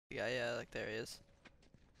Yeah, yeah, like there he is.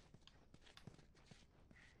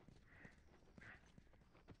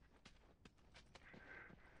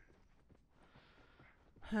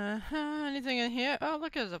 Anything in here? Oh,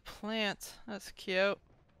 look, there's a plant. That's cute.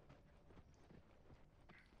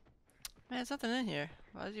 Man, there's nothing in here.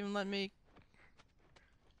 Why did you even let me?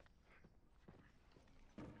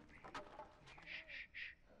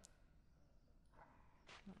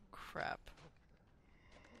 Crap.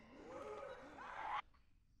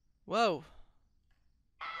 Whoa.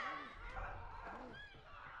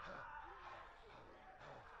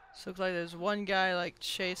 So looks like there's one guy like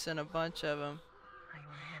chasing a bunch of them. How you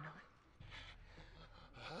want to handle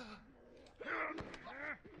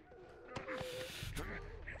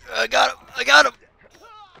it? I got him! I got him!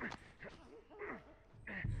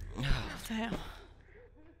 Oh, damn.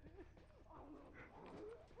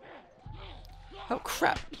 Oh,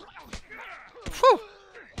 crap. Whew!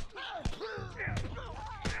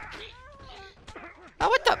 Oh,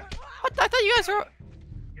 what the? What the? I thought you guys were...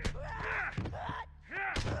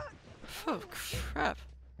 Oh, crap.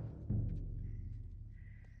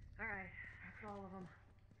 Alright, that's all of them.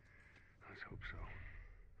 Let's hope so.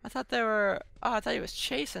 I thought they were... Oh, I thought he was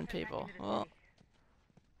chasing people. Well,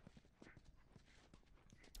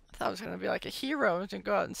 I thought I was gonna be like a hero and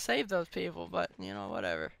go out and save those people, but, you know,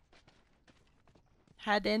 whatever.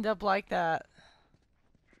 Had to end up like that.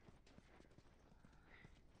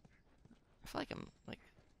 I feel like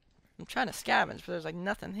I'm trying to scavenge, but there's like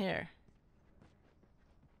nothing here.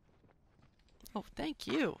 Oh, thank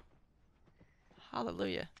you.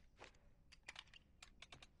 Hallelujah.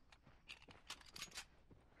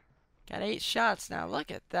 Got 8 shots now. Look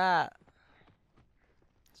at that.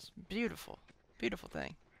 It's beautiful. Beautiful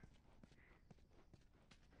thing.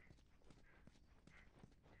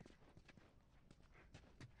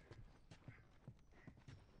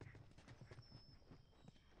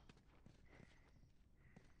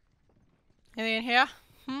 Anything in here?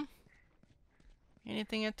 Hmm?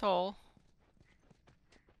 Anything at all?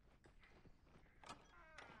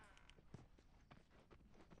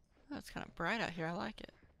 Oh, it's kind of bright out here. I like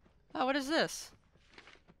it. Oh, what is this?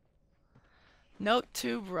 Note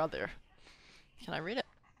to brother. Can I read it?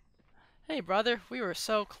 Hey, brother, we were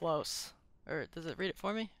so close. Or does it read it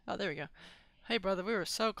for me? Oh, there we go. Hey, brother, we were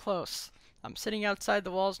so close. I'm sitting outside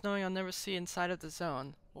the walls knowing I'll never see inside of the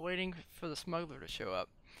zone, waiting for the smuggler to show up.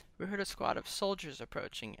 We heard a squad of soldiers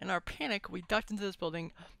approaching. In our panic, we ducked into this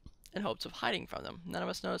building in hopes of hiding from them. None of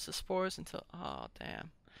us noticed the spores until... Oh,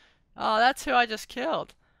 damn. Oh, that's who I just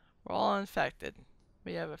killed. We're all infected.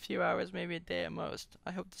 We have a few hours, maybe a day at most.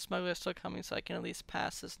 I hope the smuggler is still coming so I can at least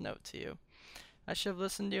pass this note to you. I should have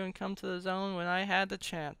listened to you and come to the zone when I had the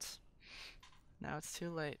chance. Now it's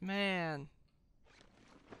too late. Man.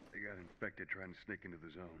 They got infected trying to sneak into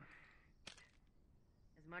the zone.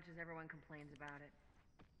 As much as everyone complains about it,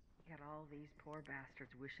 you got all these poor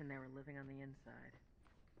bastards wishing they were living on the inside.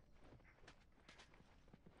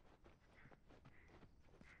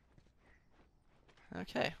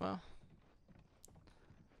 Okay, well.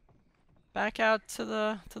 Back out to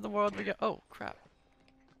the world we go. Oh, crap.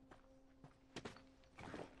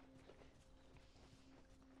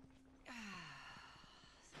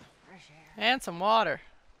 Fresh air. And some water.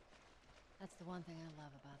 That's the one thing I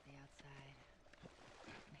love about the outside.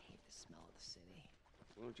 I hate the smell of the city.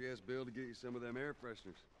 Why don't you ask Bill to get you some of them air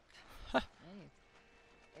fresheners? Hey,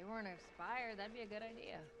 if they weren't expired, that'd be a good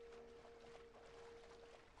idea.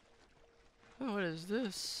 Oh, what is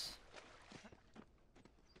this?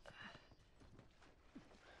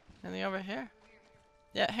 Anything over here?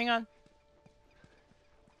 Yeah, hang on.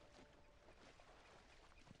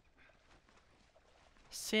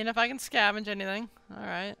 Seeing if I can scavenge anything.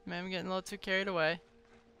 Alright, maybe I'm getting a little too carried away.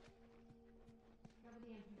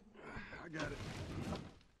 I got it.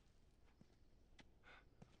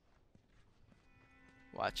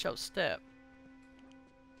 Watch your step.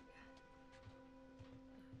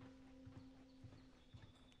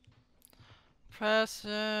 Press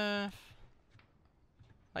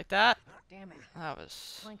like that. Damn it. That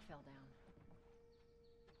was Plank fell down.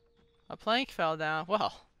 a plank fell down.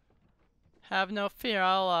 Well, have no fear.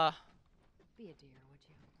 I'll Be a dear, would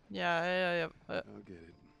you? yeah. I'll get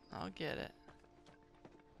it. I'll get it.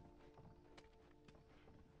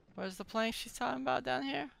 Where's the plank she's talking about down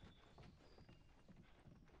here?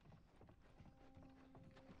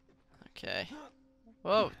 Okay.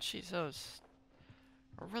 Whoa, jeez, that was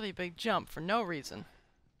a really big jump for no reason.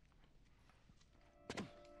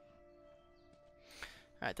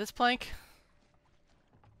 Alright, this plank.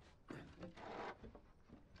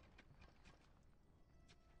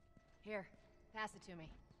 Here, pass it to me.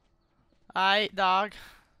 Aight, dog.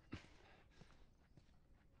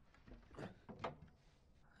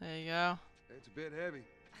 There you go. It's a bit heavy.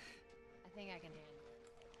 I think I can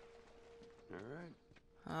handle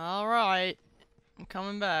All right. Alright. I'm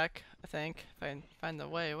coming back, I think. If I can find the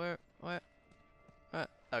way. Where?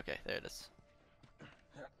 Okay, there it is.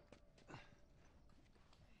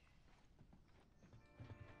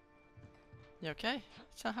 You okay?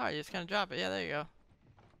 It's not hard, you just gotta drop it. Yeah, there you go.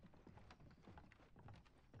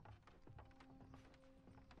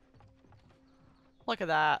 Look at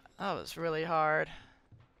that. That was really hard.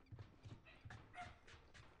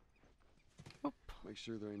 Oop. Make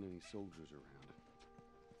sure there ain't any soldiers around.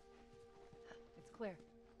 It's clear.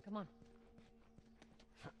 Come on.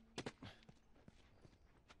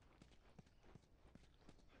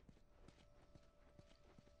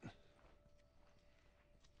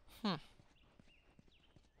 Hmm.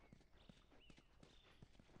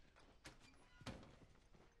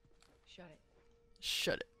 Shut it.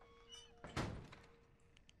 Shut it.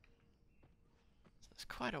 It's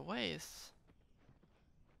quite a ways.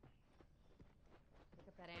 Pick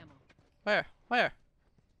up that ammo. Where? Where?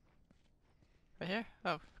 Right here?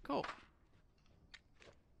 Oh, cool.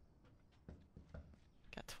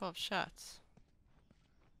 Got 12 shots.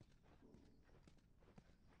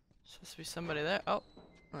 Supposed to be somebody there. Oh,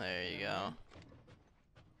 there you go.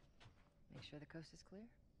 Make sure the coast is clear.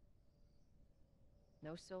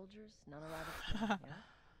 No soldiers, none allowed to swim, yeah?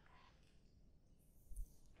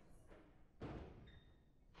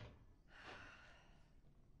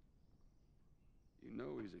 You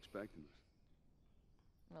know he's expecting us.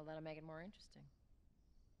 Well, that'll make it more interesting.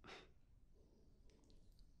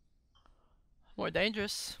 More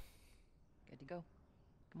dangerous. Good to go.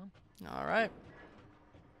 Come on. All right.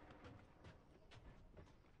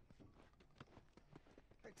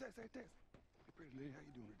 Hey, Tess. Hey, pretty lady, how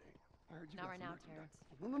you doing today? I heard you Not got right some now, merchandise.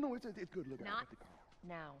 Terrence. No, it's good. Look, I Not got the car.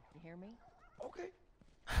 now. You hear me? Okay.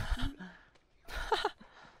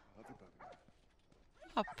 Puppy.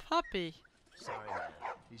 A puppy. Sorry, man.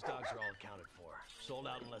 These dogs are all accounted for. Sold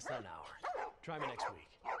out in less than an hour. Try me next week.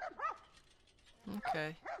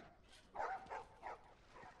 Okay.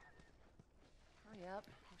 Hurry up.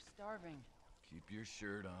 We're starving. Keep your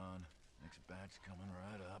shirt on. Next batch coming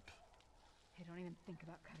right up. Hey, don't even think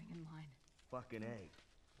about cutting in line. Fucking A.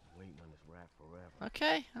 I'm waiting on this rap forever.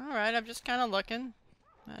 Okay. All right. I'm just kind of looking.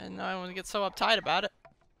 I didn't know I want to get so uptight about it.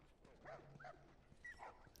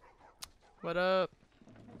 What up?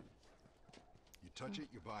 You touch it,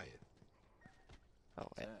 you buy it. Oh,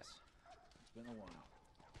 wait. Tess, it's been a while.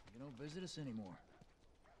 You don't visit us anymore.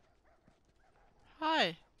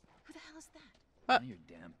 Hi. Who the hell is that? None of your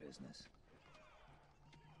damn business.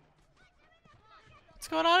 What's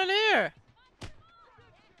going on in here?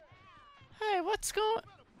 Hey, what's going?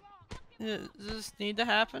 Does this need to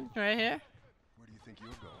happen right here? Where do you think you're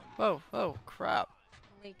going? Whoa, oh, crap.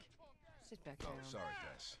 Malik, sit back down. Oh, sorry,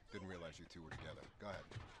 Tess. Didn't realize you two were together. Go ahead.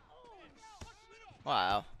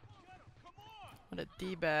 Wow. What a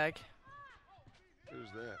D-bag.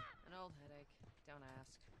 Who's that? An old headache. Don't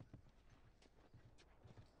ask.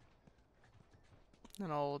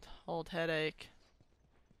 An old headache.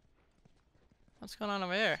 What's going on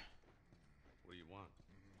over here? What do you want?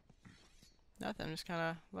 Nothing, just kind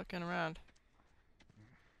of looking around.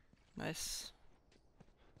 Nice.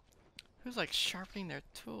 Who's like sharpening their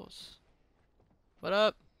tools? What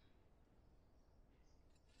up?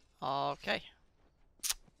 Okay.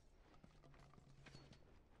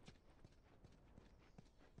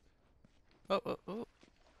 Oh.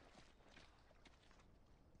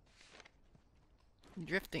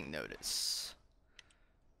 Drifting notice.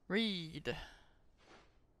 Read.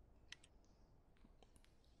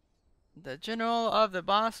 The General of the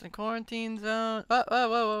Boston Quarantine Zone.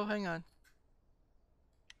 Whoa, hang on.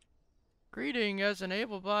 Greeting as an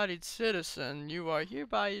able-bodied citizen. You are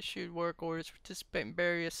hereby issued work orders to participate in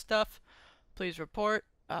various stuff. Please report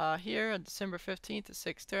here on December 15th at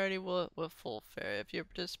 6:30 with full fare if you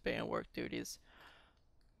participate in work duties.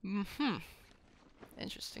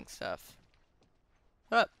 Interesting stuff.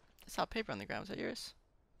 What up? I saw paper on the ground. Was that yours?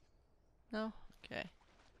 No? Okay.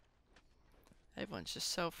 Everyone's just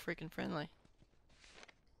so freaking friendly.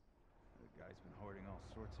 The guy's been hoarding all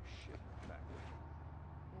sorts of shit in the back.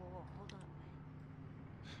 Whoa, hold on.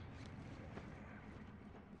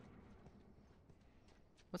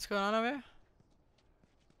 What's going on over here?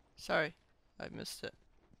 Sorry, I missed it.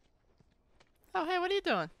 Oh, hey, what are you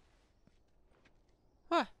doing?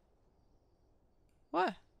 What?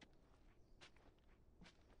 What?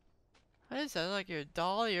 What is that? Like you're a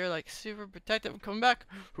doll? You're like super protective. I'm coming back.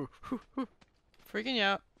 Freaking you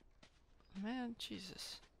out. Man,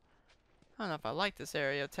 Jesus. I don't know if I like this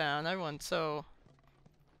area of town. Everyone's so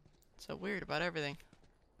weird about everything.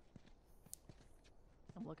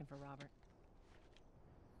 I'm looking for Robert.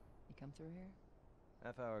 You come through here?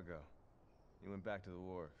 Half hour ago. He went back to the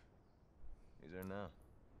wharf. He's there now.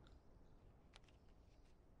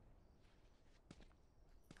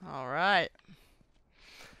 Alright.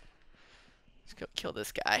 Let's go kill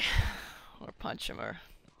this guy. Or punch him, or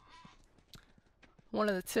one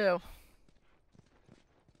of the two.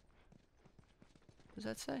 What does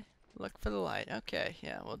that say? Look for the light. Okay,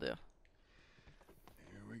 yeah, we'll do.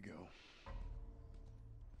 Here we go.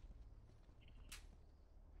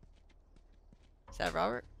 Is that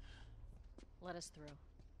Robert? Let us through.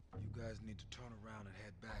 You guys need to turn around and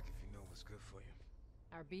head back if you know what's good for you.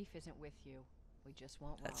 Our beef isn't with you. We just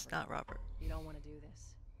want That's Robert. not Robert. You don't want to do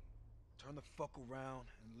this. Turn the fuck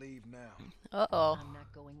around and leave now. Uh-oh. I'm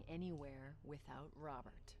not going anywhere without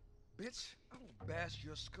Robert. Bitch, I will bash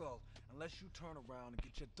your skull unless you turn around and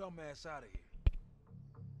get your dumb ass out of here.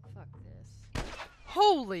 Fuck this.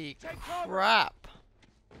 Holy crap.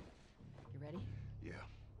 You ready? Yeah.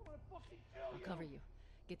 I'll cover you.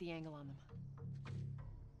 Get the angle on them.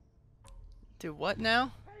 Do what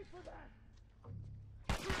now?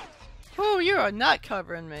 Oh, you are not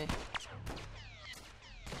covering me.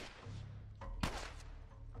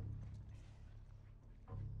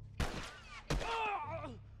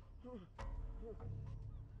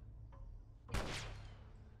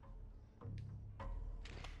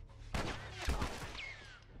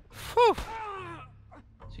 Whew.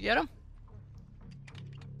 Did you get him?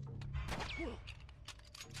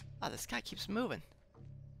 Oh, this guy keeps moving.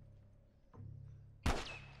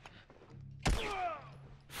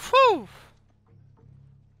 Whew!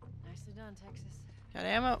 Nicely done, Texas. Got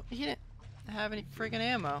ammo? He didn't have any friggin'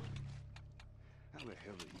 ammo. How the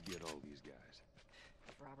hell did he get all these guys?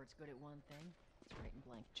 If Robert's good at one thing, it's writing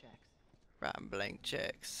blank checks. Rotten blank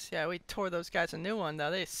checks. Yeah, we tore those guys a new one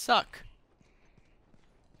though. They suck.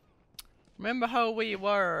 Remember how we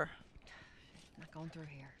were? Not going through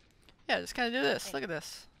here. Yeah, just gotta do this. Hey. Look at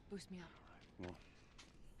this. Boost me up.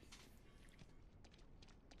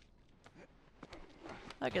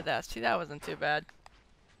 Look at that. See, that wasn't too bad.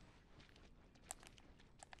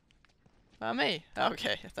 Me.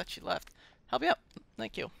 Okay, I thought she left. Help me up.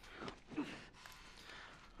 Thank you.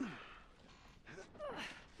 There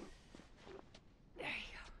you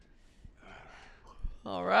go.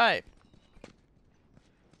 All right.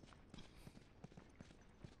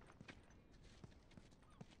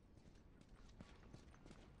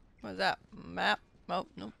 What is that? Map? Oh,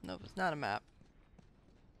 nope, nope, it's not a map.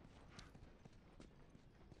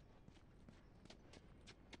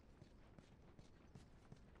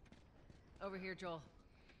 Over here, Joel.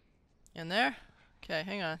 In there? Okay,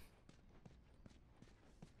 hang on.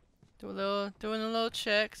 Doing a little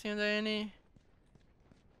check. See if there are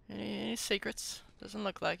any secrets. Doesn't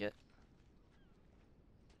look like it.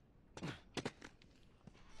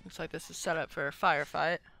 Looks like this is set up for a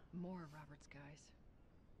firefight. More of Robert's guys.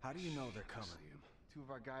 How do you know they're coming? Two of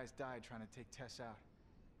our guys died trying to take Tess out.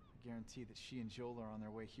 I guarantee that she and Joel are on their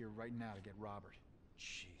way here right now to get Robert.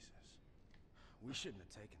 Jesus. We shouldn't have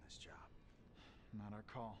taken this job. Not our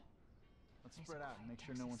call. Let's Nice spread out and quiet, make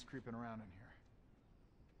sure no Texas. one's creeping around in here.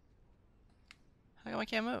 How come I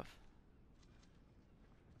can't move?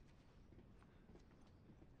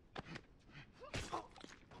 Move up.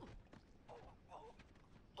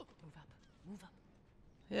 Move up.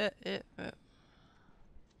 Yeah.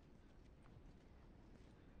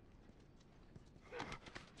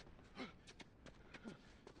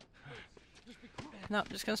 No, I'm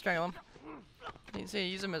just gonna strangle him. You can see,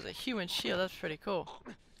 use him as a human shield. That's pretty cool.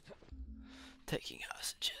 Taking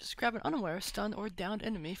hostages. Grab an unaware, stunned, or downed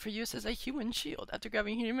enemy for use as a human shield. After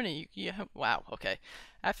grabbing a human enemy, wow, okay.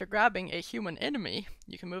 After grabbing a human enemy,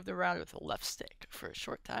 you can move them around with the left stick for a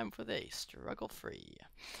short time for the struggle-free.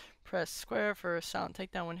 Press square for a silent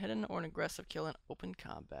takedown when hidden, or an aggressive kill in open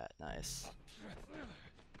combat. Nice.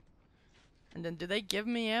 And then, do they give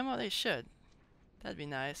me ammo? They should. That'd be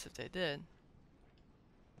nice if they did.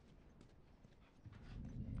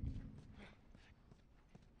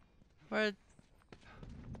 Where'd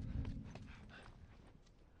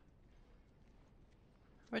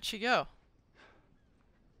she go?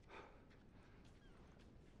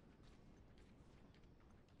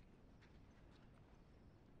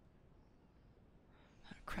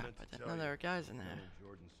 Oh, crap, I didn't know there were guys in there.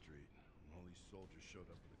 Jordan Street. And all these soldiers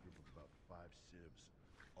showed up with a group of about 5 civs,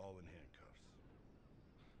 all in handcuffs.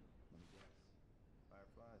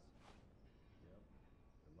 Fireflies. Yep.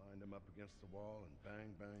 They lined them up against the wall and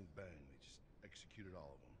bang, bang, bang. They just executed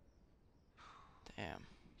all of them. Damn.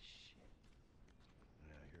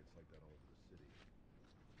 Yeah, I hear it's like that all over the city.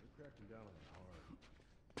 They're cracking down on it hard.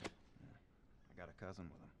 I got a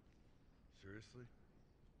cousin with him. Seriously?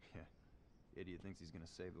 Idiot thinks he's gonna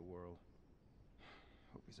save the world.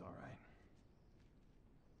 Hope he's alright.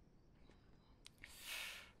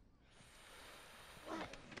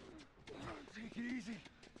 Take it easy.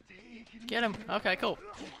 Take it Get him. Okay, cool.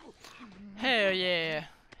 Hell yeah.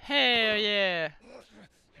 Hell yeah.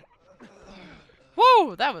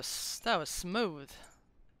 Woo! That was smooth.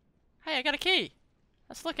 Hey, I got a key.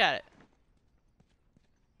 Let's look at it.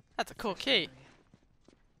 That's a cool key.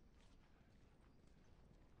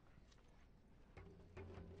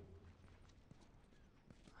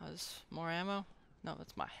 Has more ammo? No,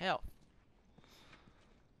 that's my health.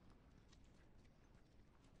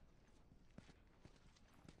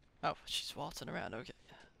 Oh, she's waltzing around. Okay.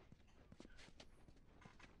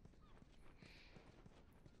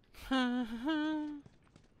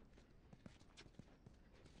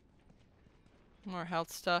 More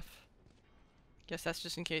health stuff. Guess that's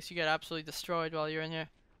just in case you get absolutely destroyed while you're in here.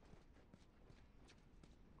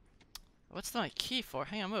 What's my key for?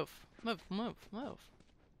 Hang on, move. Move, move, move.